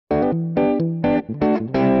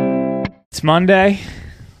It's Monday.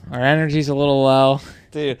 Our energy's a little low.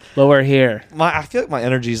 Dude, Lower here. I feel like my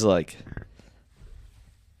energy's like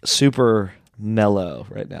super mellow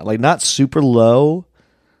right now. Like not super low,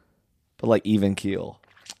 but like even keel.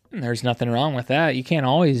 There's nothing wrong with that. You can't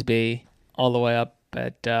always be all the way up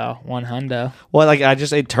at 100. Well, like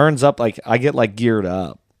it turns up. Like I get like geared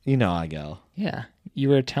up. You know, I go. Yeah. You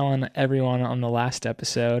were telling everyone on the last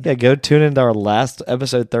episode. Yeah, go tune into our last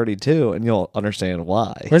episode 32, and you'll understand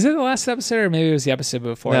why. Was it the last episode, or maybe it was the episode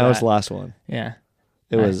before? No, that? it was the last one. Yeah.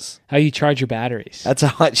 It was. How you charge your batteries. That's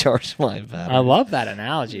how I charge my battery. I love that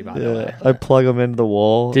analogy, by the way. I plug them into the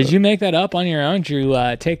wall. Did you make that up on your own? Did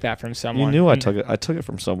you take that from someone? You knew I took it. I took it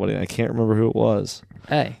from somebody. I can't remember who it was.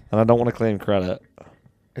 Hey. And I don't want to claim credit.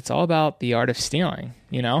 It's all about the art of stealing.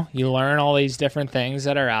 You know, you learn all these different things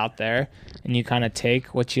that are out there, and you kind of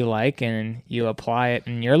take what you like and you apply it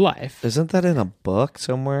in your life. Isn't that in a book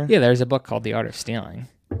somewhere? Yeah, there's a book called The Art of Stealing.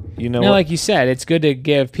 You know, now, like you said, it's good to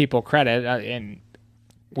give people credit, and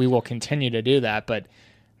we will continue to do that, but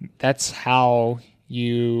that's how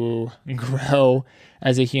you grow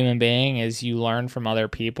as a human being, is you learn from other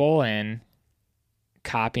people, and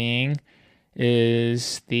copying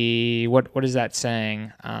is the what is that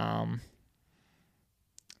saying?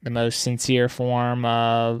 The most sincere form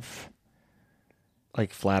of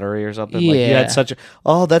like flattery or something. Yeah. Like you had such a.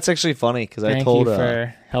 Oh, that's actually funny because I told. Thank you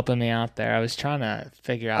for helping me out there. I was trying to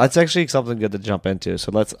figure out. That's actually something good to jump into.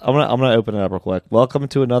 So I'm gonna open it up real quick. Welcome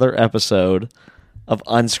to another episode of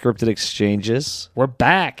Unscripted Exchanges. We're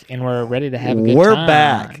back and we're ready to have a good We're time.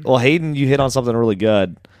 back. Well, Hayden, you hit on something really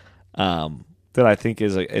good. That I think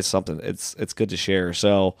is something it's good to share.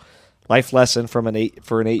 So, life lesson from an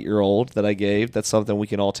 8-year-old that I gave. That's something we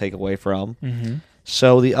can all take away from. Mm-hmm.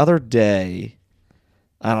 So the other day,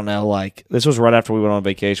 I don't know, like this was right after we went on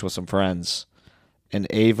vacation with some friends, and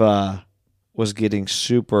Ava was getting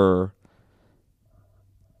super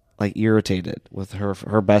like irritated with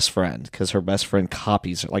her best friend because her best friend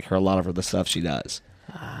copies like her a lot of the stuff she does.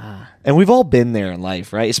 And we've all been there in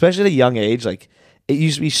life, right? Especially at a young age, like. It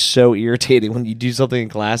used to be so irritating when you do something in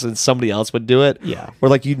class and somebody else would do it. Yeah. Or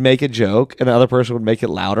like you'd make a joke and the other person would make it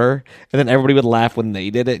louder, and then everybody would laugh when they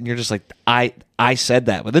did it, and you're just like, I said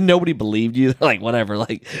that, but then nobody believed you. They're like, whatever,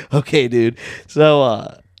 like, okay, dude.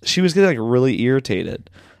 So she was getting like really irritated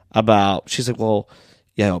about. She's like, well,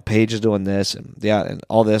 you know, Paige is doing this and yeah, and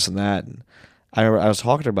all this and that. And I was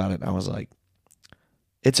talking to her about it, and I was like,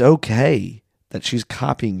 it's okay that she's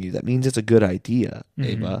copying you. That means it's a good idea,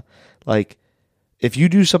 Ava. Like. If you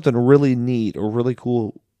do something really neat or really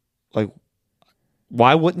cool, like,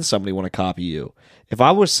 why wouldn't somebody want to copy you? If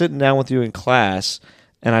I was sitting down with you in class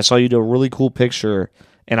and I saw you do a really cool picture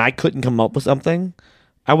and I couldn't come up with something,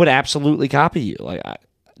 I would absolutely copy you. Like,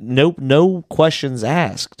 no questions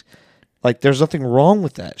asked. Like, there's nothing wrong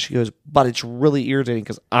with that. She goes, but it's really irritating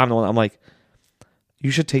because I'm the one. I'm like,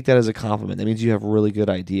 you should take that as a compliment. That means you have really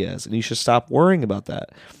good ideas, and you should stop worrying about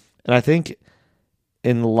that. And I think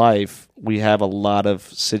in life, we have a lot of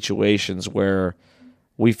situations where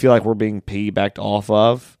we feel like we're being piggybacked off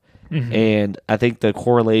of. Mm-hmm. And I think the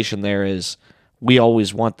correlation there is we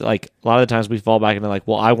always want, like, a lot of the times we fall back into like,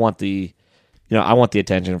 well, I want the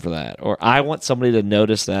attention for that. Or I want somebody to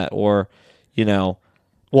notice that. Or, you know,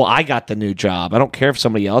 well, I got the new job. I don't care if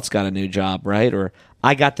somebody else got a new job, right? Or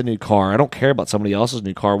I got the new car. I don't care about somebody else's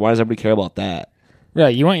new car. Why does everybody care about that?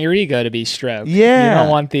 Right, you want your ego to be stroked. Yeah. You don't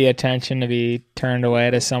want the attention to be turned away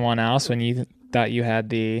to someone else when you thought you had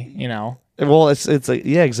the, you know. Well, it's like,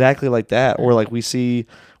 yeah, exactly like that. Or like we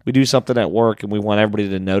do something at work and we want everybody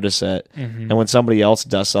to notice it. Mm-hmm. And when somebody else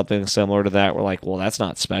does something similar to that, we're like, well, that's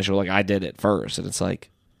not special. Like I did it first. And it's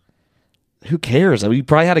like, who cares? I mean, you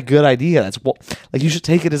probably had a good idea. That's like you should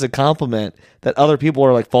take it as a compliment that other people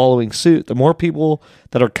are like following suit. The more people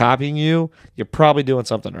that are copying you, you're probably doing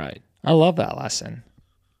something right. I love that lesson.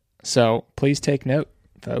 So please take note,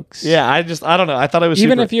 folks. Yeah, I don't know. I thought it was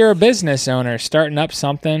even if you're a business owner starting up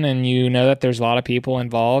something and you know that there's a lot of people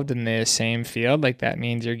involved in the same field, like that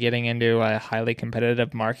means you're getting into a highly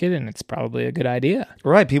competitive market, and it's probably a good idea.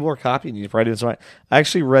 Right, people are copying you. You're probably doing something right. I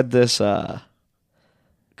actually read this. I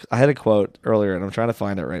had a quote earlier, and I'm trying to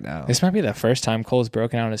find it right now. This might be the first time Cole's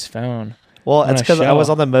broken out his phone. Well, it's because I was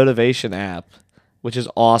on the motivation app, which is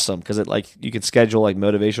awesome because it like you can schedule like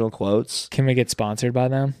motivational quotes. Can we get sponsored by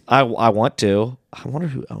them? I want to. I wonder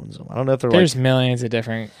who owns them. I don't know if there's millions of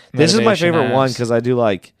different. This is my favorite apps. one because I do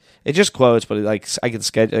like it just quotes, but like I can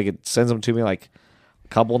schedule. Like it sends them to me like a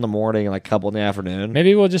couple in the morning and like a couple in the afternoon.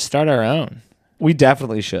 Maybe we'll just start our own. We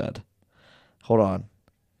definitely should. Hold on.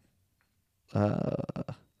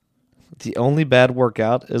 The only bad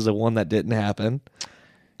workout is the one that didn't happen.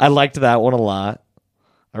 I liked that one a lot.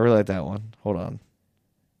 I really like that one. Hold on.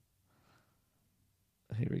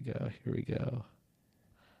 Here we go. Here we go.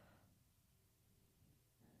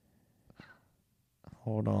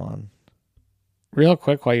 Hold on. Real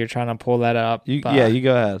quick while you're trying to pull that up. You go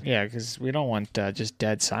ahead. Yeah, because we don't want just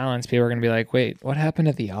dead silence. People are going to be like, wait, what happened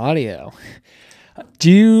to the audio?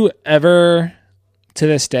 Do you ever, to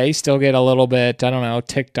this day, still get a little bit, I don't know,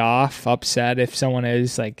 ticked off, upset if someone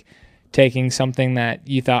is like taking something that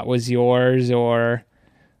you thought was yours, or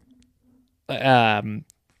the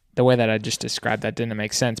way that I just described that didn't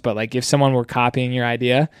make sense, but like if someone were copying your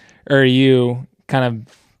idea, or are you kind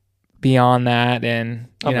of beyond that and,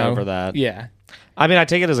 I'm over that. Yeah. I mean, I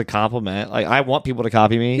take it as a compliment. Like, I want people to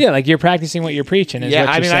copy me. Yeah, like you're practicing what you're preaching. Is Yeah, what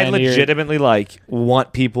I you're mean, I saying legitimately like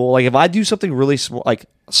want people. Like, if I do something really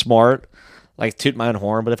smart, like toot my own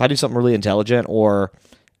horn. But if I do something really intelligent or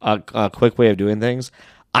a quick way of doing things,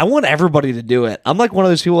 I want everybody to do it. I'm like one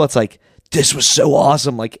of those people that's like, this was so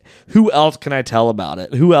awesome. Like, who else can I tell about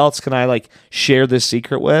it? Who else can I like share this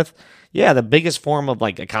secret with? Yeah, the biggest form of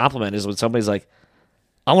like a compliment is when somebody's like,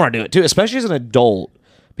 I want to do it too, especially as an adult.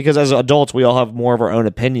 Because as adults, we all have more of our own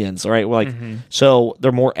opinions, right? We're like, so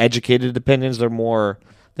they're more educated opinions. They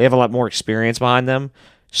have a lot more experience behind them.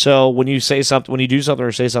 So when you say something, when you do something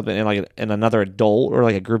or say something, and another adult or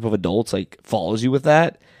like a group of adults like follows you with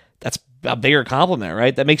that, that's a bigger compliment,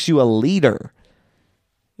 right? That makes you a leader.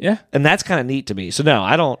 Yeah, and that's kind of neat to me. So no,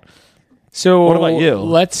 I don't. So what about you?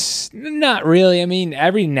 Let's not really. I mean,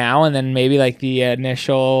 every now and then, maybe like the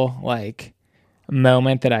initial like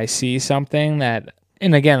moment that I see something that.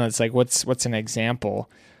 And again, it's like, what's an example?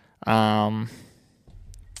 I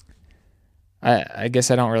guess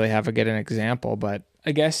I don't really have a good example, but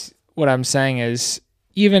I guess what I'm saying is,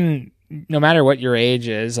 even no matter what your age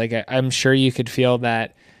is, like I'm sure you could feel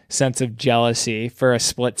that sense of jealousy for a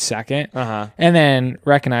split second, and then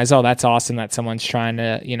recognize, oh, that's awesome that someone's trying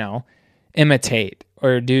to, imitate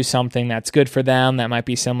or do something that's good for them that might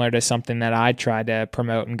be similar to something that I try to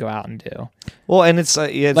promote and go out and do. Well, and it's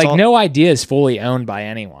like no idea is fully owned by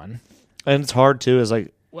anyone. And it's hard too,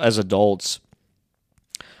 as adults.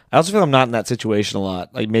 I also feel I'm not in that situation a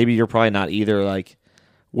lot. Like maybe you're probably not either, like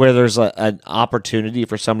where there's an opportunity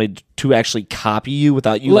for somebody to actually copy you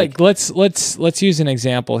without you. Like let's use an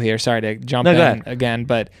example here. Sorry to jump in again,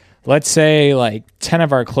 but let's say like 10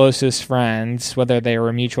 of our closest friends, whether they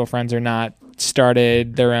were mutual friends or not,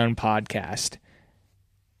 started their own podcast.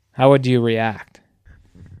 How would you react?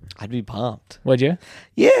 I'd be pumped. Would you?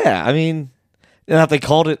 Yeah, I mean, if they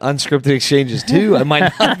called it unscripted exchanges too, I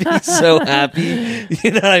might not be so happy.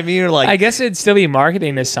 You know what I mean? Or like, I guess it'd still be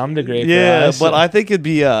marketing to some degree. Yeah, for us. but I think it'd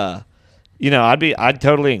be, I'd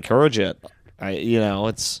totally encourage it.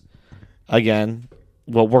 It's again,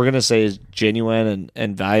 what we're gonna say is genuine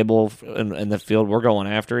and valuable in the field we're going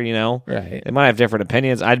after. Right? They might have different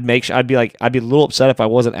opinions. I'd be a little upset if I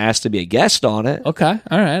wasn't asked to be a guest on it. Okay,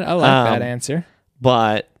 all right, I like that answer.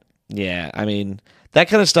 But yeah, I mean, that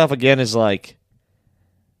kind of stuff again is like,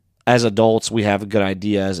 as adults, we have good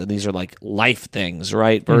ideas, and these are like life things,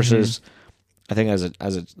 right? Versus, I think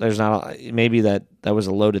there's not maybe that was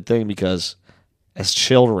a loaded thing because as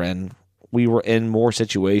children we were in more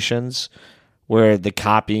situations where the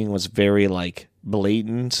copying was very like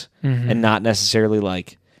blatant and not necessarily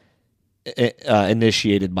like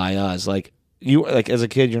initiated by us. Like you, like as a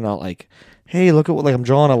kid, you're not like, hey, look at what, like I'm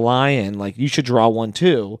drawing a lion. Like you should draw one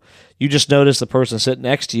too. You just notice the person sitting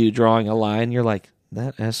next to you drawing a lion. You're like,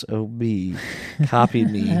 that SOB copied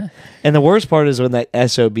me. And the worst part is when that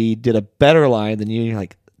SOB did a better lion than you. And you're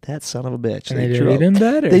like, that son of a bitch. They did even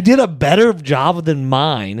better. They did a better job than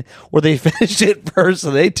mine, or they finished it first. So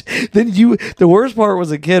then you. The worst part was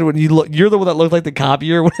a kid when you're the one that looked like the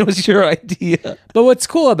copier when it was your idea. But what's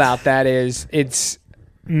cool about that is it's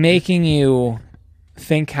making you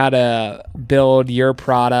think how to build your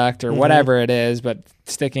product or whatever it is, but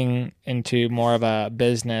sticking into more of a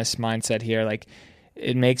business mindset here, like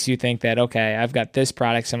it makes you think that, okay, I've got this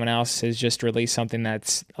product, someone else has just released something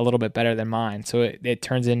that's a little bit better than mine. So it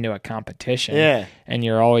turns into a competition. Yeah. And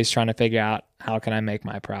you're always trying to figure out, how can I make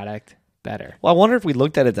my product better? Well, I wonder if we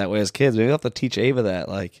looked at it that way as kids. Maybe we'll have to teach Ava that,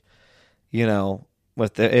 like,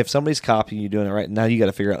 if somebody's copying you doing it right, now you got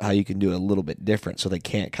to figure out how you can do it a little bit different so they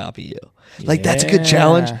can't copy you. Like, that's a good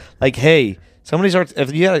challenge. Like, hey,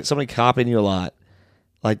 if you had somebody copying you a lot,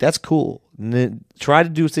 like, that's cool. And then try to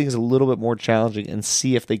do things a little bit more challenging and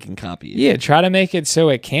see if they can copy you. Yeah, try to make it so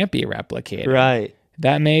it can't be replicated. Right.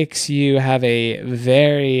 That makes you have a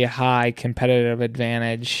very high competitive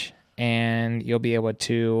advantage, and you'll be able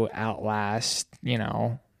to outlast,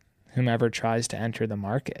 whomever tries to enter the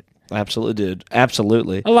market. Absolutely, dude.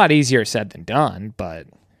 Absolutely. A lot easier said than done, but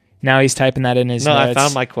Now he's typing that in his No, notes. I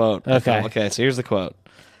found my quote. Okay. Okay, so here's the quote.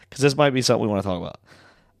 Because this might be something we want to talk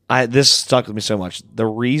about. This stuck with me so much. The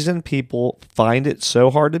reason people find it so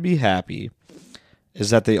hard to be happy is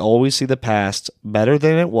that they always see the past better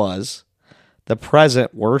than it was, the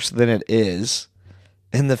present worse than it is,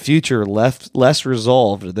 and the future less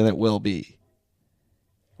resolved than it will be.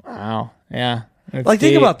 Wow. Yeah. It's Like,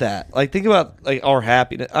 think deep. about that. Like, think about like our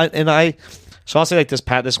happiness. So I'll say like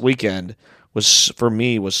this weekend was for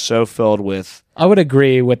me was so filled with. I would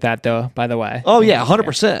agree with that, though. By the way. Oh yeah,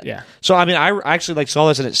 100%. Yeah. So I mean, I actually like saw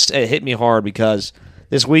this and it hit me hard because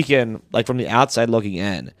this weekend, like from the outside looking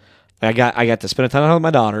in, I got to spend a ton of time with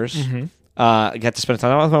my daughters. Mm-hmm. I got to spend a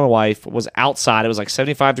ton of time with my wife. Was outside. It was like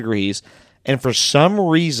 75 degrees, and for some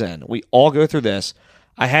reason, we all go through this.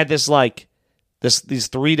 I had this like these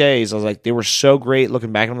 3 days. I was like, they were so great.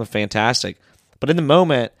 Looking back on them, fantastic. But in the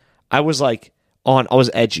moment, I was like I was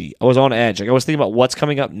edgy. I was on edge. Like I was thinking about what's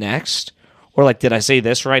coming up next. Or like, did I say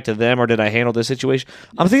this right to them, or did I handle this situation?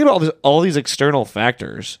 I'm thinking about all these external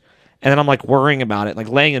factors, and then I'm like worrying about it. Like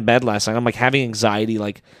laying in bed last night, I'm like having anxiety.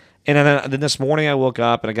 Like, and then this morning I woke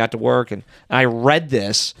up and I got to work and I read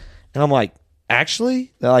this, and I'm like,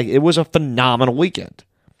 actually, like it was a phenomenal weekend.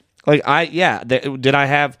 Like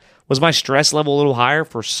was my stress level a little higher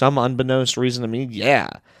for some unbeknownst reason to me? Yeah.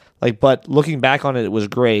 Like, but looking back on it, it was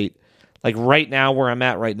great. Like right now, where I'm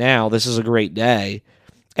at right now, this is a great day.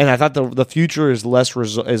 And I thought the future is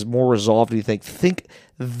is more resolved than you think. Think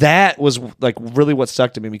that was like really what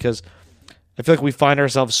stuck to me because I feel like we find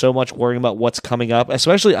ourselves so much worrying about what's coming up,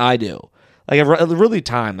 especially I do. Like really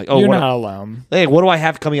time, like You're not alone. Hey, what do I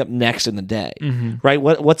have coming up next in the day? Mm-hmm. Right?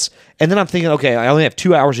 What's and then I'm thinking, okay, I only have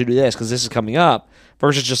 2 hours to do this because this is coming up.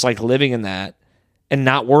 Versus just like living in that and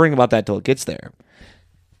not worrying about that till it gets there.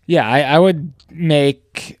 Yeah, I would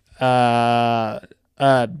make a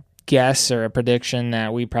guess or a prediction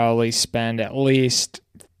that we probably spend at least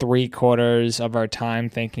 3/4 of our time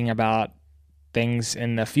thinking about things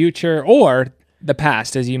in the future or the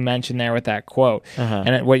past, as you mentioned there with that quote. Uh-huh.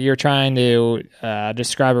 And what you're trying to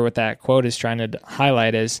describe or what that quote is trying to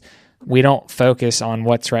highlight is we don't focus on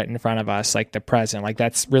what's right in front of us, like the present. Like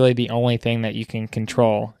that's really the only thing that you can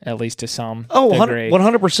control, at least to some degree.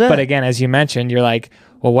 100%. But again, as you mentioned, you're like,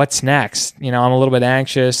 well, what's next? You know, I'm a little bit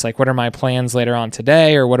anxious. Like, what are my plans later on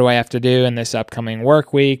today, or what do I have to do in this upcoming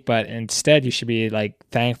work week? But instead, you should be like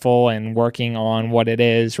thankful and working on what it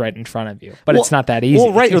is right in front of you. But it's not that easy.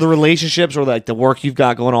 Well, right, or the relationships, or like the work you've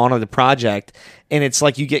got going on, or the project, and it's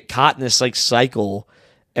like you get caught in this like cycle,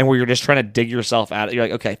 and where you're just trying to dig yourself out. You're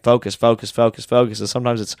like, okay, focus. And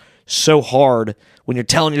sometimes it's so hard when you're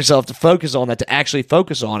telling yourself to focus on that to actually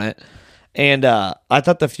focus on it. And I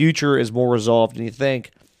thought the future is more resolved than you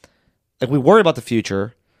think. Like we worry about the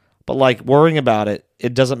future, but like worrying about it,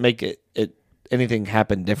 it doesn't make it anything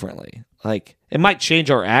happen differently. Like it might change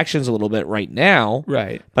our actions a little bit right now,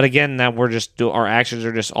 right? But again, now our actions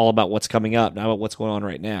are just all about what's coming up, not about what's going on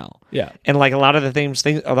right now. Yeah, and like a lot of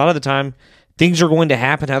the time, things are going to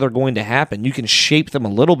happen how they're going to happen. You can shape them a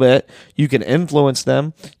little bit. You can influence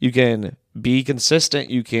them. You can be consistent.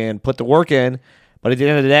 You can put the work in. But at the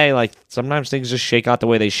end of the day, like sometimes things just shake out the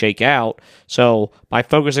way they shake out. So by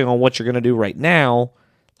focusing on what you're going to do right now,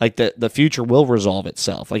 like the future will resolve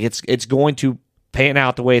itself. Like it's going to pan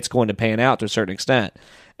out the way it's going to pan out to a certain extent.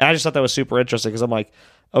 And I just thought that was super interesting because I'm like,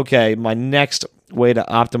 okay, my next way to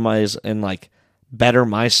optimize and like better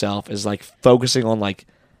myself is like focusing on like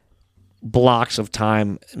blocks of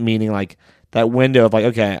time, meaning like that window of like,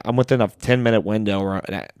 okay, I'm within a 10-minute window or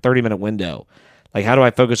a 30-minute window. Like, how do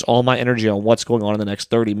I focus all my energy on what's going on in the next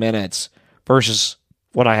 30 minutes versus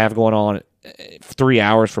what I have going on 3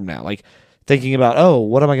 hours from now? Like, thinking about, oh,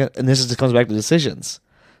 what am I going to... And this comes back to decisions,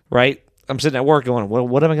 right? I'm sitting at work going,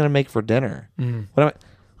 what am I going to make for dinner?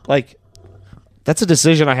 Like, that's a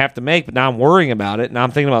decision I have to make, but now I'm worrying about it. Now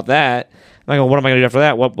I'm thinking about that. And I go, what am I going to do after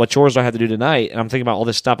that? What chores do I have to do tonight? And I'm thinking about all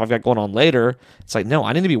this stuff I've got going on later. It's like, no,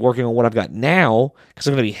 I need to be working on what I've got now because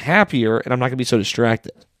I'm going to be happier and I'm not going to be so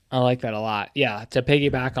distracted. I like that a lot. Yeah, to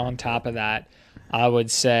piggyback on top of that, I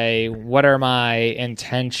would say, what are my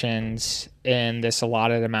intentions in this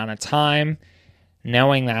allotted amount of time?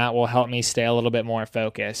 Knowing that will help me stay a little bit more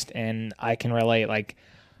focused. And I can relate, like,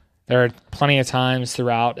 there are plenty of times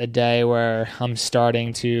throughout a day where I'm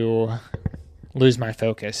starting to lose my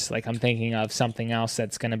focus. Like, I'm thinking of something else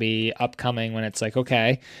that's going to be upcoming when it's like,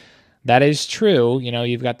 okay, that is true. You know,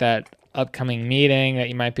 you've got that upcoming meeting that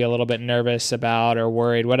you might be a little bit nervous about or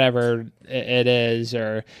worried, whatever it is,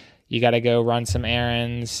 or you got to go run some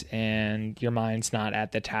errands and your mind's not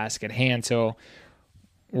at the task at hand. So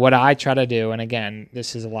what I try to do, and again,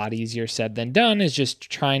 this is a lot easier said than done, is just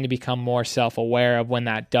trying to become more self-aware of when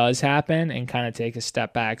that does happen and kind of take a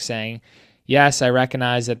step back saying, yes, I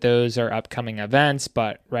recognize that those are upcoming events,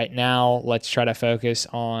 but right now let's try to focus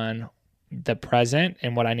on the present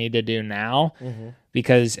and what I need to do now,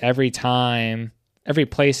 because every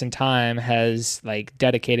place and time has like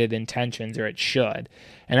dedicated intentions, or it should.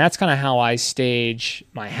 And that's kind of how I stage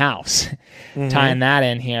my house. Tying that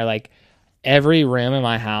in here, like every room in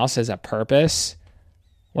my house has a purpose,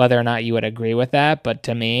 whether or not you would agree with that. But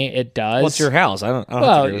to me, it does. What's your house? I don't have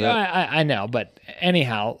to agree with that. I know. But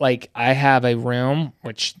anyhow, like I have a room,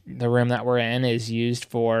 which the room that we're in is used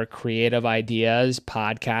for creative ideas,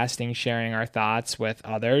 podcasting, sharing our thoughts with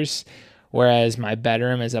others. Whereas my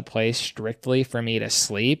bedroom is a place strictly for me to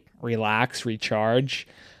sleep, relax, recharge.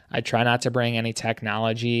 I try not to bring any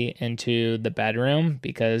technology into the bedroom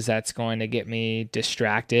because that's going to get me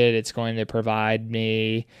distracted. It's going to provide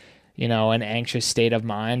me, an anxious state of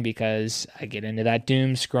mind because I get into that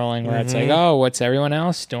doom scrolling where it's like, oh, what's everyone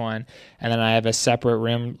else doing? And then I have a separate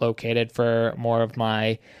room located for more of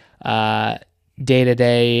my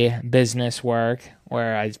day-to-day business work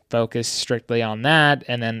where I focus strictly on that.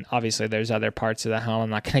 And then obviously there's other parts of the home. I'm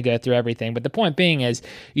not going to go through everything, but the point being is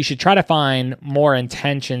you should try to find more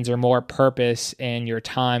intentions or more purpose in your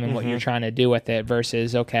time and what you're trying to do with it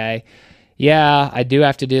versus, okay, yeah, I do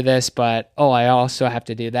have to do this, but I also have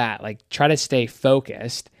to do that. Like try to stay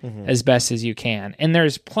focused as best as you can. And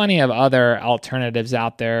there's plenty of other alternatives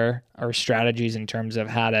out there or strategies in terms of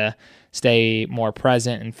how to stay more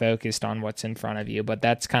present and focused on what's in front of you. But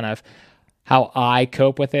that's kind of how I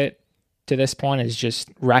cope with it to this point, is just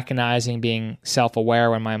recognizing, being self-aware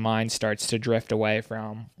when my mind starts to drift away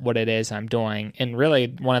from what it is I'm doing. And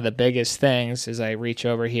really one of the biggest things as I reach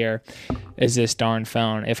over here is this darn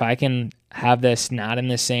phone. If I can have this not in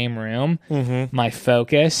the same room, my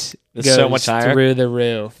focus goes so much higher through the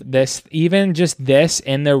roof. Even just this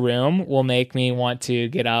in the room will make me want to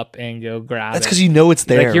get up and go grab it. That's because you know it's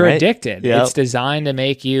there, like you're right? addicted. Yep. It's designed to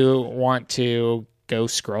make you want to go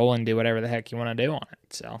scroll and do whatever the heck you want to do on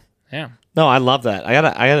it. So, yeah. No, I love that. I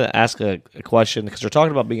gotta ask a question because we're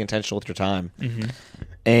talking about being intentional with your time,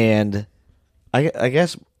 and I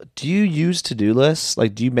guess, do you use to-do lists?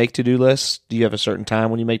 Like, do you make to-do lists? Do you have a certain time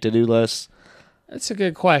when you make to-do lists? That's a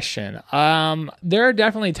good question. There are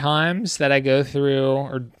definitely times that I go through,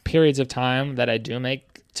 or periods of time that I do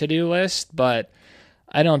make to-do lists, but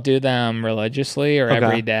I don't do them religiously or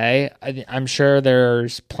every day. I'm sure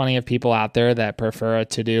there's plenty of people out there that prefer a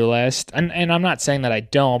to-do list. And I'm not saying that I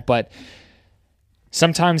don't, but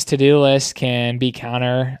sometimes to-do lists can be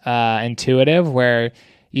counterintuitive where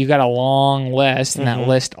you got a long list and that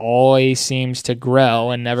list always seems to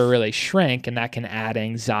grow and never really shrink, and that can add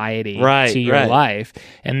anxiety to your life.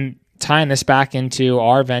 And tying this back into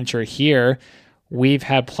our venture here, we've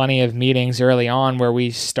had plenty of meetings early on where we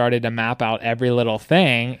started to map out every little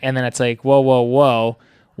thing. And then it's like, whoa.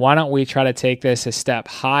 Why don't we try to take this a step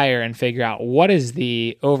higher and figure out what is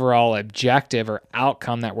the overall objective or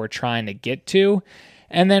outcome that we're trying to get to?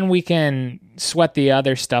 And then we can sweat the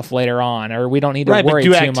other stuff later on, or we don't need to worry too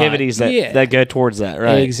much. Right, but do activities that go towards that,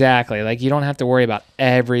 right? Exactly. Like you don't have to worry about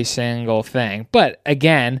every single thing. But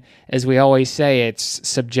again, as we always say, it's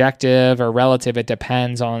subjective or relative. It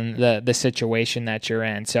depends on the situation that you're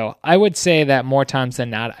in. So I would say that more times than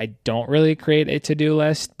not, I don't really create a to-do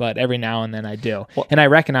list, but every now and then I do. Well, and I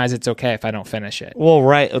recognize it's okay if I don't finish it. Well,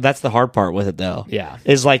 right. That's the hard part with it, though. Yeah.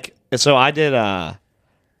 Is like, so I did...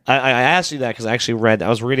 I asked you that because I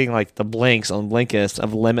was reading like the blinks on Blinkist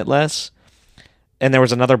of Limitless, and there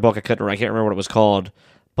was another book I can't remember what it was called,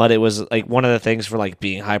 but it was like one of the things for like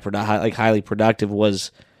being highly productive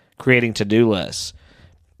was creating to-do lists.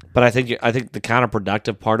 But I think the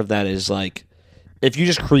counterproductive part of that is like if you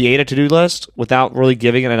just create a to-do list without really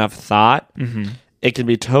giving it enough thought, it can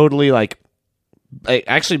be totally like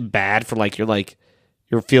actually bad for like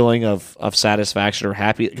your feeling of satisfaction or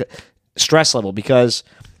happy stress level, because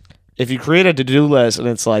if you create a to-do list and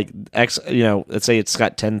it's like let's say it's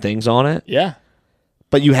got 10 things on it. Yeah.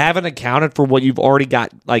 But you haven't accounted for what you've already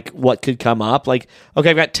got, like what could come up. Like, okay,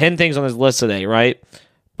 I've got 10 things on this list today, right?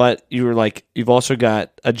 But you've also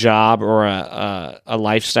got a job or a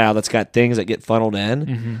lifestyle that's got things that get funneled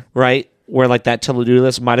in, right? Where like that to-do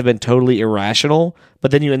list might have been totally irrational, but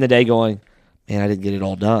then you end the day going, man, I didn't get it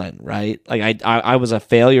all done, right? Like I was a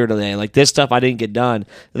failure today. Like this stuff I didn't get done.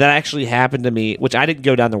 That actually happened to me, which I didn't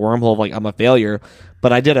go down the wormhole of like I'm a failure,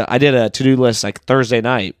 but I did a to-do list like Thursday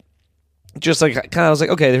night. Just like kind of I was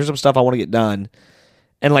like, okay, there's some stuff I want to get done.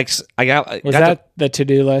 And like I got the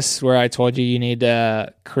to-do list where I told you need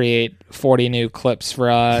to create 40 new clips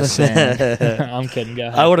for us? And I'm kidding. Go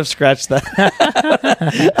ahead. I would have scratched that.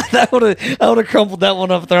 I would have crumpled that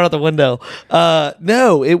one up and thrown out the window.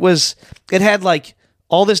 No, it had like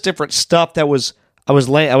all this different stuff that I was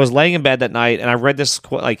laying in bed that night, and I read this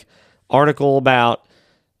like article about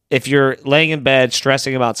if you're laying in bed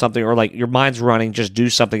stressing about something or like your mind's running, just do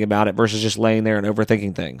something about it versus just laying there and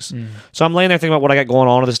overthinking things. So I'm laying there thinking about what I got going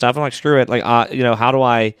on with this stuff. I'm like, screw it. Like, how do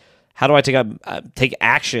I take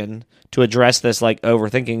action to address this like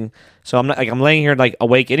overthinking? So I'm laying here like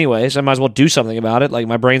awake anyway, so I might as well do something about it. Like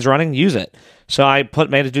my brain's running, use it. So I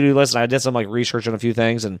made a to-do list and I did some like research on a few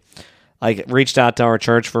things and like reached out to our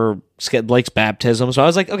church for Blake's baptism. So I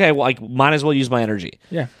was like, okay, well, like might as well use my energy.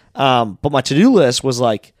 Yeah. But my to-do list was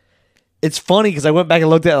like, it's funny because I went back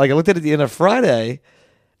and looked at it at the end of Friday,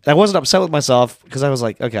 and I wasn't upset with myself because I was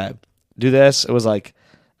like, okay, do this. It was like,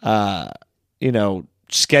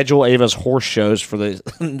 schedule Ava's horse shows for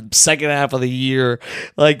the second half of the year,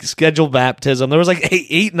 like schedule baptism. There was like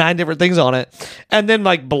 9 different things on it. And then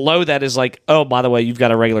like below that is like, oh, by the way, you've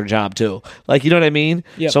got a regular job too. Like, you know what I mean?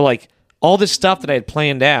 Yep. So like all this stuff that I had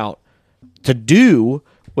planned out to do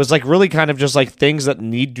was like really kind of just like things that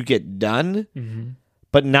need to get done. Mm-hmm.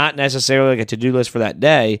 But not necessarily like a to-do list for that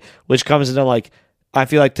day, which comes into like, I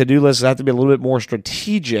feel like to-do lists have to be a little bit more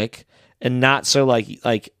strategic and not so like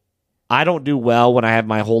I don't do well when I have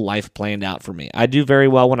my whole life planned out for me. I do very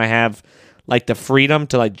well when I have like the freedom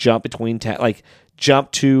to like jump between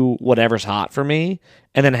jump to whatever's hot for me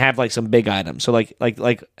and then have like some big items. So like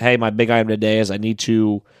hey, my big item today is I need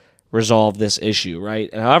to resolve this issue, right?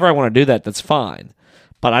 And however I want to do that, that's fine.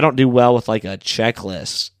 But I don't do well with like a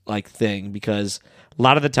checklist like thing because a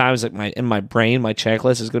lot of the times like in my brain, my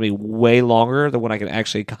checklist is going to be way longer than what I can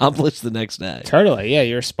actually accomplish the next day. Totally. Yeah,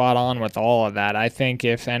 you're spot on with all of that. I think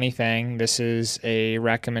if anything, this is a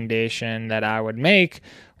recommendation that I would make,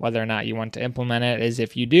 whether or not you want to implement it, is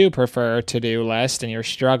if you do prefer a to-do list and you're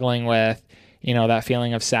struggling with, that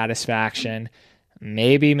feeling of satisfaction,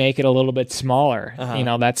 maybe make it a little bit smaller.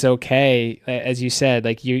 Uh-huh. That's okay. As you said,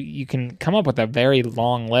 like you can come up with a very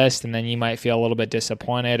long list and then you might feel a little bit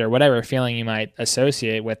disappointed or whatever feeling you might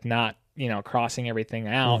associate with not, crossing everything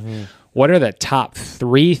out. Mm-hmm. What are the top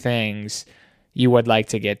 3 things you would like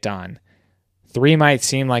to get done? 3 might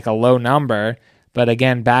seem like a low number, but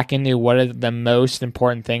again, back into what are the most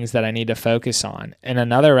important things that I need to focus on. And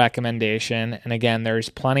another recommendation, and again, there's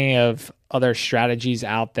plenty of other strategies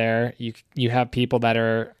out there. You have people that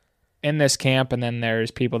are in this camp, and then there's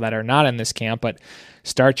people that are not in this camp, but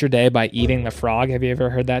start your day by eating the frog. Have you ever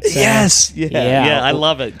heard that saying? Yes. Yeah, I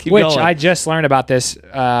love it. Keep going. I just learned about this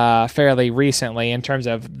fairly recently in terms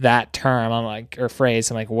of that term. Or phrase.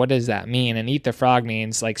 I'm like, what does that mean? And eat the frog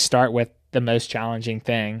means like start with the most challenging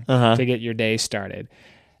thing to get your day started.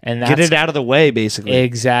 And get it out of the way, basically.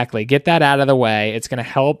 Exactly. Get that out of the way. It's going to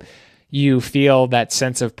help you feel that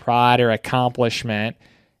sense of pride or accomplishment,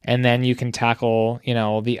 and then you can tackle,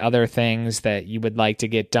 the other things that you would like to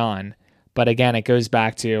get done. But again, it goes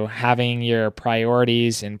back to having your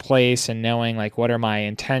priorities in place and knowing like what are my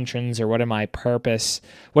intentions or what's my purpose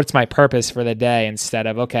for the day, instead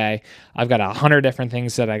of, okay, I've got 100 different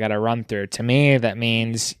things that I got to run through. To me, that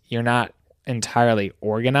means you're not entirely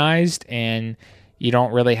organized and you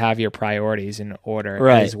don't really have your priorities in order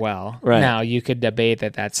as well. Right. Now, you could debate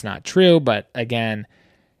that that's not true, but again,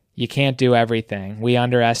 you can't do everything. We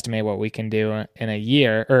underestimate what we can do in a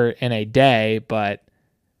year or in a day, but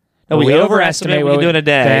we overestimate what we can do in a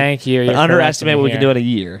day. Thank you. But underestimate what we can do in a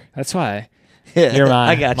year. That's why. You're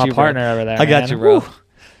my partner over there. I got you, bro. Woo.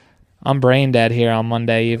 I'm brain dead here on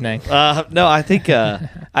Monday evening. No, I think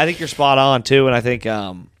you're spot on too, and I think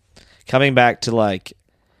coming back to like,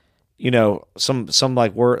 some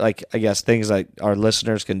like word, like I guess things like our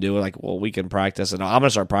listeners can do, like, well, we can practice, and I'm gonna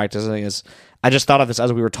start practicing. Is I just thought of this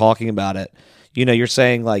as we were talking about it. You're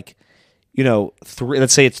saying like, 3.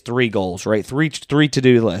 Let's say it's 3 goals, right? Three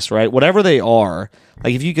to-do lists, right? Whatever they are,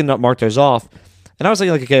 like if you can mark those off. And I was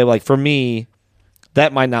thinking, like, okay, like for me,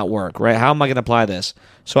 that might not work, right? How am I going to apply this?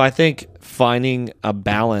 So I think finding a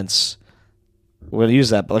balance. We're going to use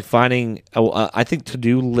that, but like finding, I think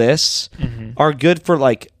to-do lists are good for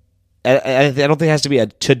like. I don't think it has to be a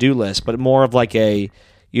to-do list, but more of like a,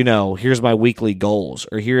 here's my weekly goals,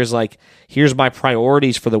 or here's my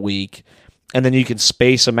priorities for the week. And then you can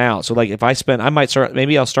space them out. So like if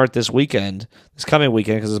maybe I'll start this coming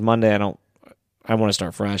weekend, because it's Monday. I want to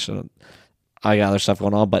start fresh. I got other stuff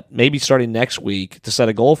going on, but maybe starting next week to set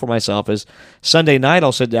a goal for myself is Sunday night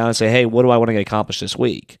I'll sit down and say, hey, what do I want to get accomplished this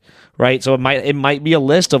week? Right? So it might be a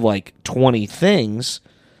list of like 20 things,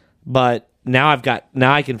 but now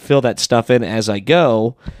I can fill that stuff in as I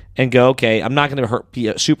go and go, okay, I'm not going to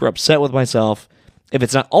be super upset with myself if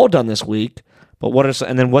it's not all done this week, but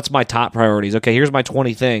and then what's my top priorities? Okay, here's my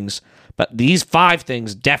 20 things, but these 5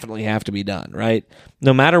 things definitely have to be done, right?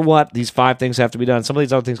 No matter what, these 5 things have to be done. Some of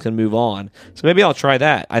these other things can move on. So maybe I'll try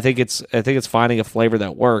that. I think it's finding a flavor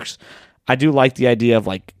that works. I do like the idea of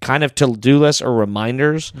like kind of to-do lists or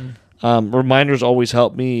reminders. Reminders always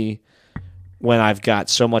help me when I've got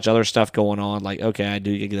so much other stuff going on. Like, okay, I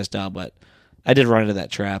do get this done, but I did run into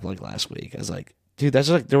that trap like last week. I was like, dude, that's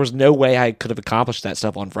like there was no way I could have accomplished that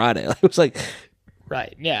stuff on Friday. It was like,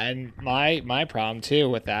 right, yeah, and my problem too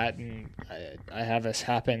with that, and I have this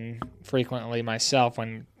happen frequently myself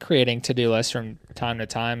when creating to-do lists from time to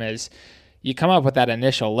time, is you come up with that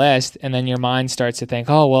initial list, and then your mind starts to think,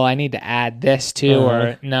 oh, well, I need to add this too,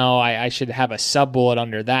 or no, I should have a sub-bullet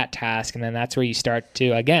under that task, and then that's where you start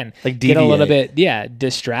to, again, like get a little bit,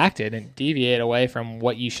 distracted and deviate away from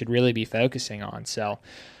what you should really be focusing on. So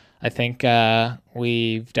I think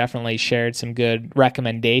we've definitely shared some good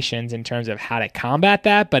recommendations in terms of how to combat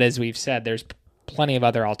that, but as we've said, there's plenty of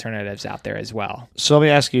other alternatives out there as well. So let me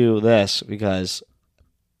ask you this, because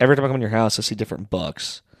every time I come in your house, I see different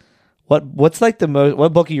books. What's like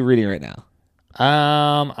what book are you reading right now?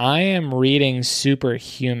 I am reading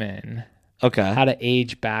Superhuman. Okay. How to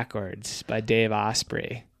Age Backwards by Dave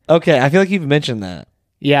Osprey. Okay, I feel like you've mentioned that.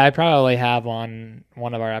 Yeah, I probably have on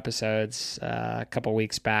one of our episodes a couple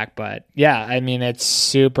weeks back, but yeah, I mean, it's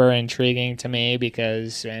super intriguing to me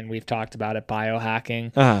because, and we've talked about it,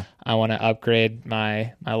 biohacking. I want to upgrade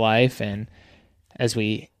my life, and as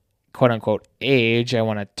we quote unquote age, I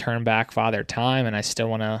want to turn back Father Time, and I still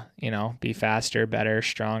want to, be faster, better,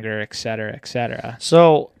 stronger, et cetera, et cetera.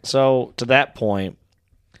 So to that point,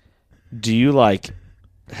 do you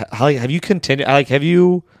have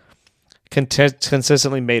you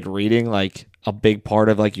consistently made reading like a big part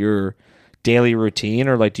of like your daily routine,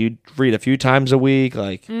 or like do you read a few times a week?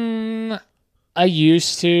 Like, I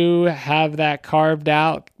used to have that carved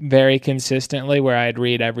out very consistently where I'd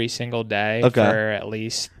read every single day for at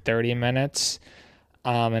least 30 minutes.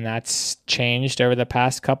 And that's changed over the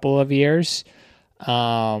past couple of years.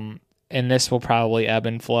 And this will probably ebb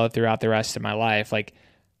and flow throughout the rest of my life. Like,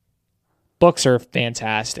 books are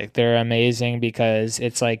fantastic. They're amazing because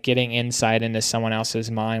it's like getting insight into someone else's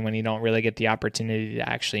mind when you don't really get the opportunity to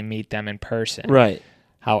actually meet them in person. Right.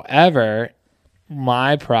 However,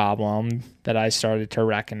 my problem that I started to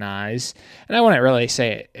recognize, and I wouldn't really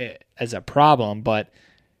say it as a problem, but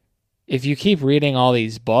if you keep reading all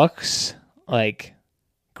these books, like,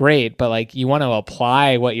 great, but like you want to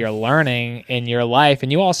apply what you're learning in your life,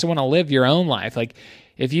 and you also want to live your own life. Like,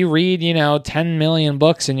 if you read, 10 million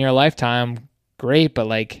books in your lifetime, great, but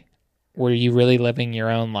like, were you really living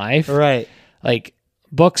your own life? Right. Like,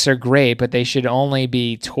 books are great, but they should only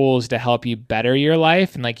be tools to help you better your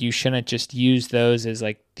life. And like, you shouldn't just use those as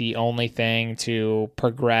like the only thing to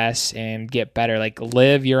progress and get better. Like,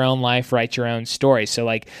 live your own life, write your own story. So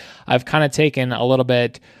like, I've kind of taken a little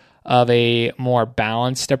bit of a more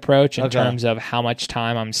balanced approach in terms of how much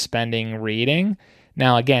time I'm spending reading.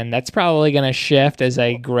 Now, again, that's probably going to shift as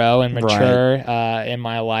I grow and mature in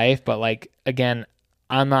my life. But like, again,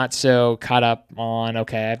 I'm not so caught up on,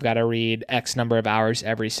 okay, I've got to read X number of hours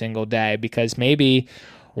every single day, because maybe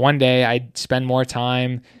one day I'd spend more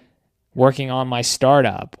time working on my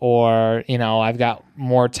startup, or, I've got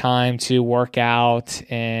more time to work out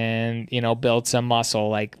and, build some muscle.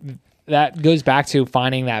 Like, that goes back to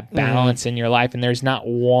finding that balance in your life. And there's not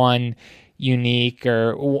one unique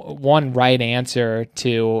or one right answer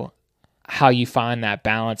to how you find that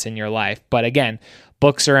balance in your life. But again,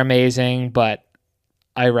 books are amazing, but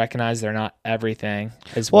I recognize they're not everything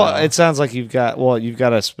as well. Well, it sounds like you've got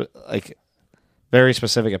a very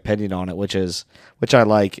specific opinion on it, which I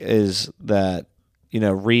like, is that,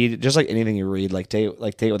 read just like anything you read, take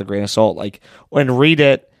it with a grain of salt, and read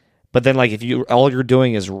it. But then like, if all you're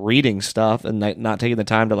doing is reading stuff and not taking the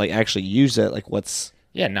time to like actually use it, like what's...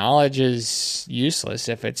 Yeah, knowledge is useless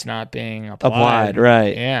if it's not being applied.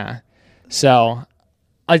 Right. Yeah. So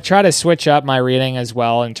I try to switch up my reading as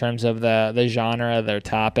well in terms of the genre of their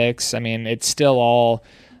topics. I mean, it's still all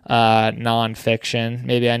nonfiction.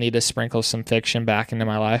 Maybe I need to sprinkle some fiction back into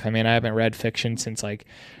my life. I mean, I haven't read fiction since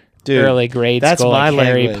early grade school, my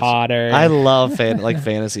Harry language. Potter. I love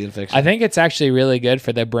fantasy and fiction. I think it's actually really good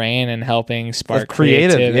for the brain and helping spark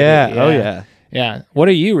creative. creativity. Yeah. Oh yeah. Yeah. What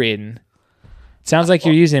are you reading? Sounds like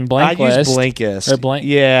you're using Blinkist. I use Blinkist. Or Blink.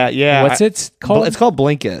 Yeah. What's it called? It's called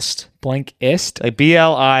Blinkist. Blinkist? Like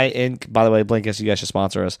BLIN. By the way, Blinkist, you guys should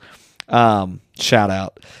sponsor us. Shout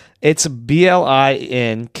out. It's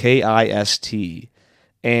BLINKIST.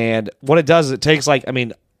 And what it does is it takes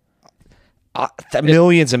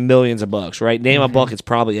millions and millions of books, right? Name a book, it's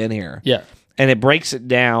probably in here. Yeah. And it breaks it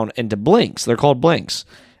down into blinks. They're called blinks.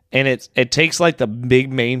 And it takes like the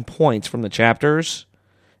big main points from the chapters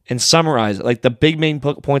and summarize it, like the big main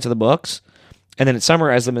points of the books, and then it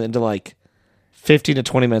summarizes them into like 15 to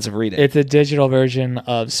 20 minutes of reading. It's a digital version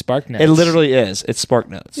of SparkNotes. It literally is. It's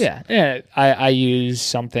SparkNotes. Yeah. I use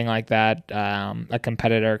something like that. A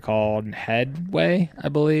competitor called Headway, I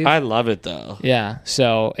believe. I love it though. Yeah.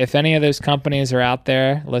 So if any of those companies are out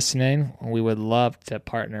there listening, we would love to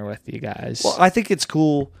partner with you guys. Well, I think it's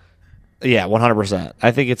cool. Yeah, 100%.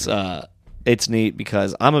 I think it's neat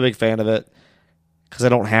because I'm a big fan of it. Because I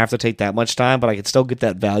don't have to take that much time, but I can still get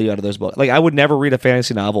that value out of those books. Like, I would never read a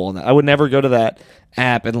fantasy novel on that. I would never go to that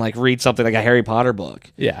app and, like, read something like a Harry Potter book.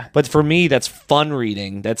 Yeah. But for me, that's fun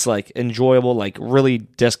reading. That's, like, enjoyable, like, really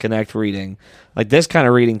disconnect reading. Like, this kind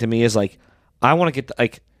of reading to me is, like, I want to get,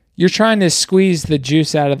 like... You're trying to squeeze the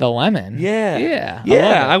juice out of the lemon. Yeah. Yeah.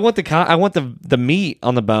 Yeah. I want the meat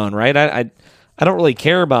on the bone, right? I don't really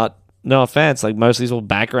care about... No offense, like most of these little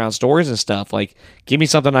background stories and stuff. Like, give me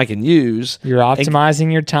something I can use. You're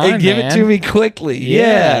optimizing your time, and give man. it to me quickly.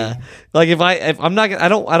 Yeah. Like if I'm not, I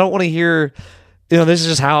don't want to hear. This is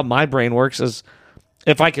just how my brain works. Is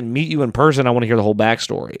if I can meet you in person, I want to hear the whole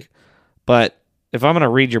backstory. But if I'm going to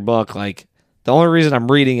read your book, like the only reason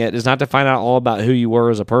I'm reading it is not to find out all about who you were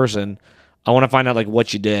as a person. I want to find out like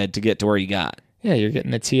what you did to get to where you got. Yeah, you're getting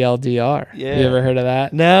the TLDR. Yeah. You ever heard of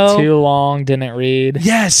that? No. Too long, didn't read.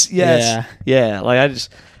 Yes. Yeah. Like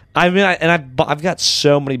I've got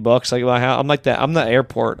so many books. Like I'm like that. I'm the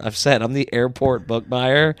airport. I've said I'm the airport book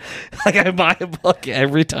buyer. Like I buy a book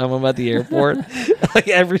every time I'm at the airport. Like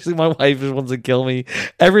my wife just wants to kill me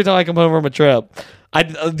every time I come home from a trip.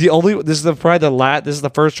 This is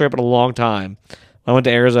the first trip in a long time. I went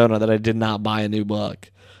to Arizona that I did not buy a new book.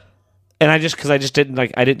 And I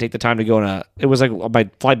didn't take the time to go it was like my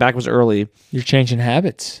flight back was early. You're changing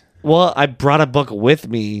habits. Well, I brought a book with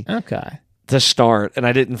me. Okay. To start, and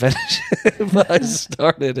I didn't finish it, but I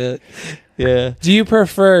started it. Yeah. Do you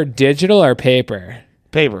prefer digital or paper?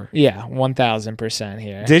 Paper. Yeah, 1,000%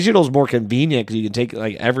 here. Digital's more convenient because you can take it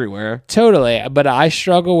like everywhere. Totally, but I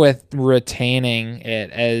struggle with retaining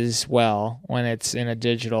it as well when it's in a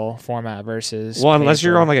digital format versus unless paper.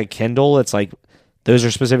 you're on like a Kindle, it's like those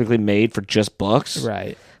are specifically made for just books.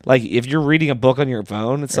 Right. Like if you're reading a book on your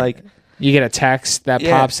phone, it's like you get a text that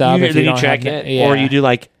pops up if you don't check have it, or you do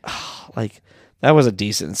like that was a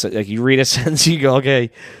decent. So like you read a sentence, you go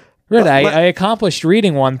okay. Right, I accomplished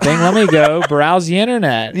reading one thing. Let me go browse the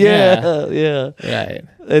internet. Yeah. Right.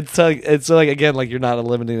 It's like again, like you're not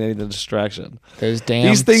eliminating any of the distraction. Those damn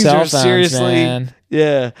these things cell are phones, seriously. Man.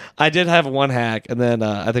 Yeah, I did have one hack, and then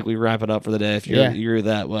I think we wrap it up for the day if you're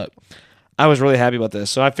that. But I was really happy about this,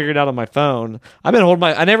 so I figured out on my phone. I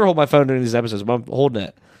never hold my phone during these episodes, but I'm holding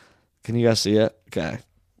it. Can you guys see it? Okay.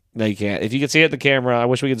 No, you can't. If you can see it at the camera, I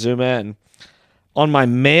wish we could zoom in. On my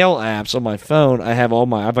mail apps on my phone, I have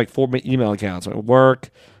like 4 email accounts. Work,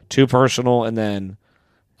 2 personal, and then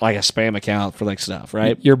like a spam account for like stuff,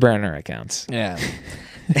 right? Your burner accounts. Yeah.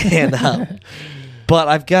 And but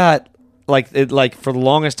I've got like for the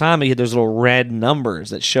longest time I get those little red numbers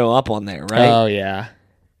that show up on there, right? Oh yeah.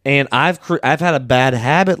 And I've had a bad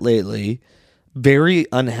habit lately, very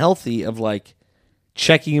unhealthy, of like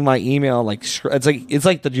checking my email. Like it's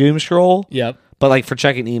like the doom scroll. Yep. But like for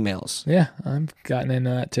checking emails. Yeah, I've gotten into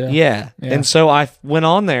that too. Yeah. And so I went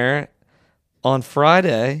on there on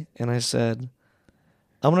Friday and I said,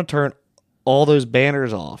 I'm going to turn all those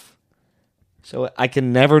banners off. So I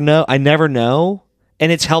never know.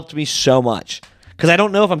 And it's helped me so much. Because I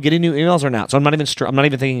don't know if I'm getting new emails or not. So I'm not even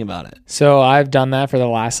thinking about it. So I've done that for the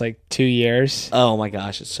last like 2 years. Oh my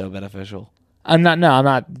gosh, it's so beneficial. I'm not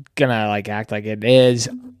gonna like act like it is.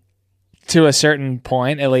 To a certain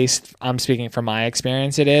point, at least I'm speaking from my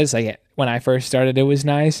experience, it is. Like when I first started, it was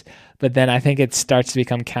nice. But then I think it starts to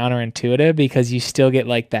become counterintuitive because you still get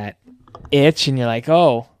like that itch and you're like,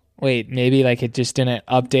 oh, wait, maybe like it just didn't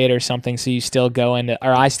update or something. So I still go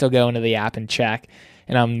into the app and check.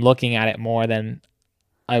 And I'm looking at it more than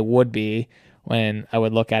I would be when I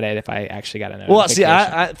would look at it if I actually got a notification.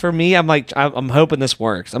 Well, see, for me, I'm like, I'm hoping this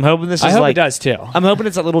works. I'm hoping this is it does too. I'm hoping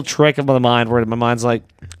it's a little trick of my mind where my mind's like,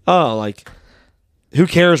 oh, like, who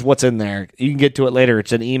cares what's in there? You can get to it later.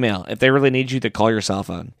 It's an email. If they really need you, to call your cell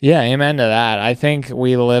phone. Yeah, amen to that. I think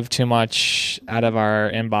we live too much out of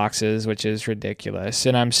our inboxes, which is ridiculous.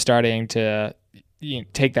 And I'm starting to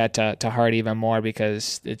take that to heart even more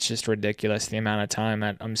because it's just ridiculous the amount of time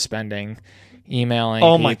that I'm spending emailing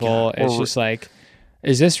people. My God. It's just like,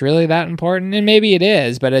 is this really that important? And maybe it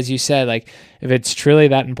is, but as you said, like if it's truly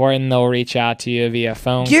that important, they'll reach out to you via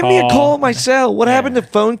phone Give call. me a call on my cell. What happened to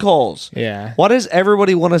phone calls? Yeah. Why does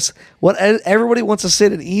everybody want us? What everybody wants to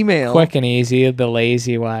send an email? Quick and easy, the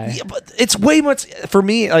lazy way. Yeah, but it's way much for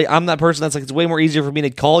me. Like, I'm that person that's like it's way more easier for me to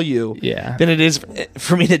call you than it is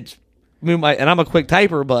for me to move my. And I'm a quick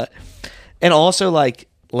typer, but and also like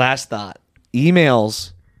last thought,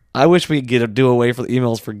 emails. I wish we could do away from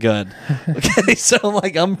emails for good. Okay, so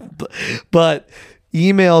like but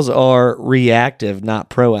emails are reactive, not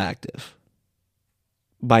proactive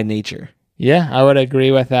by nature. Yeah, I would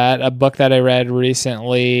agree with that. A book that I read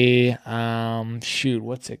recently,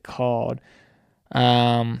 what's it called?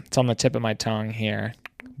 It's on the tip of my tongue here.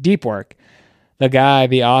 Deep Work.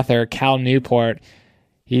 The author, Cal Newport,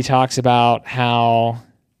 he talks about how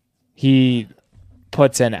he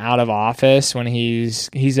puts an out of office when he's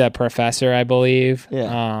a professor, I believe.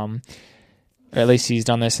 Yeah. Or at least he's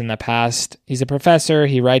done this in the past. He's a professor.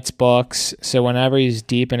 He writes books. So whenever he's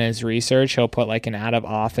deep in his research, he'll put like an out of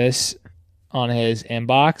office on his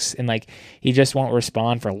inbox, and like he just won't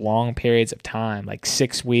respond for long periods of time, like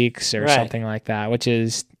 6 weeks or something like that, which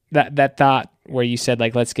is that thought where you said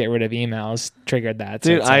like, let's get rid of emails triggered that.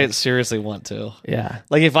 Dude, so I seriously want to. Yeah.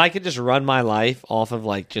 Like if I could just run my life off of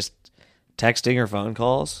like just texting or phone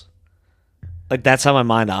calls, like that's how my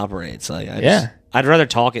mind operates. Like I'd rather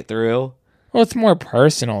talk it through. Well, it's more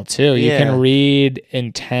personal too. You can read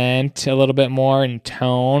intent a little bit more and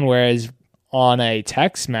tone, whereas on a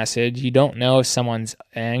text message, you don't know if someone's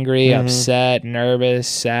angry, upset, nervous,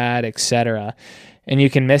 sad, etc. And you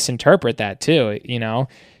can misinterpret that too. You know,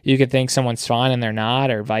 you could think someone's fine and they're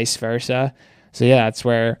not, or vice versa. So yeah, that's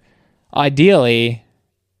where ideally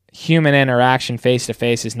human interaction face to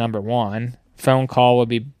face is number one. Phone call would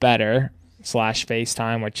be better /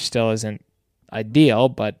 FaceTime, which still isn't ideal,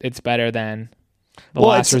 but it's better than the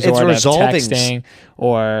last resort of texting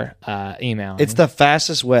or emailing. It's the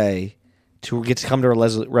fastest way to get to come to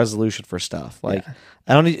a resolution for stuff. Like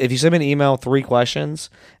I don't need, if you send me an email 3 questions,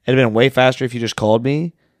 it'd have been way faster if you just called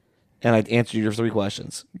me and I'd answer your 3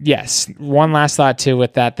 questions. Yes. One last thought too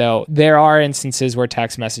with that though. There are instances where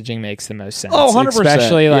text messaging makes the most sense. Oh, 100%.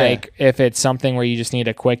 Especially like if it's something where you just need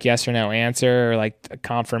a quick yes or no answer, or like a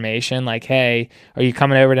confirmation, like, hey, are you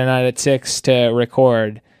coming over tonight at 6 to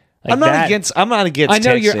record? Like I'm not against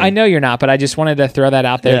texting. I know you're not, but I just wanted to throw that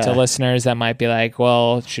out there to listeners that might be like,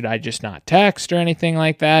 well, should I just not text or anything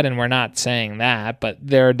like that? And we're not saying that, but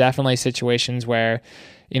there are definitely situations where,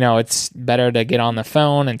 you know, it's better to get on the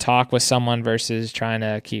phone and talk with someone versus trying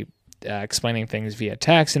to keep explaining things via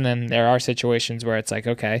text. And then there are situations where it's like,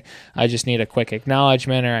 okay, I just need a quick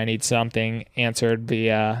acknowledgement, or I need something answered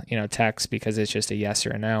via, text, because it's just a yes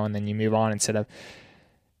or a no. And then you move on instead of,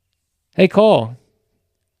 hey, Cole,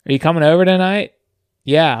 are you coming over tonight?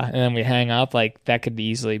 Yeah. And then we hang up. Like that could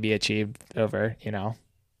easily be achieved over,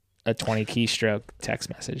 a 20 keystroke text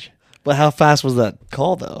message. But how fast was that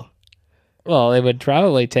call though? Well, it would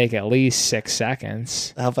probably take at least 6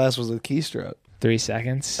 seconds. How fast was the keystroke? 3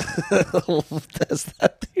 seconds. That's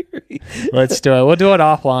that theory. Let's do it. We'll do it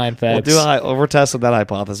offline, folks. We're testing that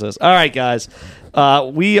hypothesis. All right, guys.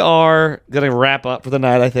 We are going to wrap up for the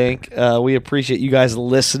night, I think. We appreciate you guys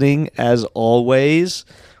listening, as always.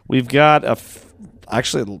 We've got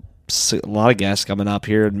actually a lot of guests coming up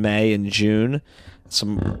here in May and June.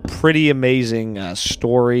 Some pretty amazing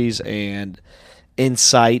stories and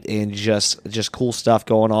insight and just cool stuff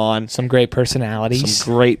going on. Some great personalities.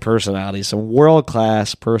 Some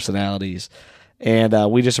world-class personalities.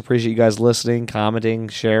 And we just appreciate you guys listening, commenting,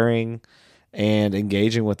 sharing, and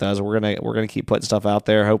engaging with us. We're gonna keep putting stuff out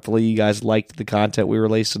there. Hopefully you guys liked the content we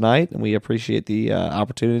released tonight, and we appreciate the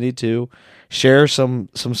opportunity to share some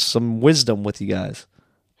wisdom with you guys.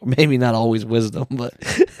 Maybe not always wisdom, but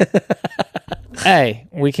hey,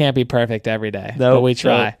 we can't be perfect every day, but we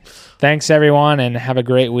try. Thanks, everyone, and have a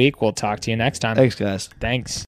great week. We'll talk to you next time. Thanks, guys. Thanks.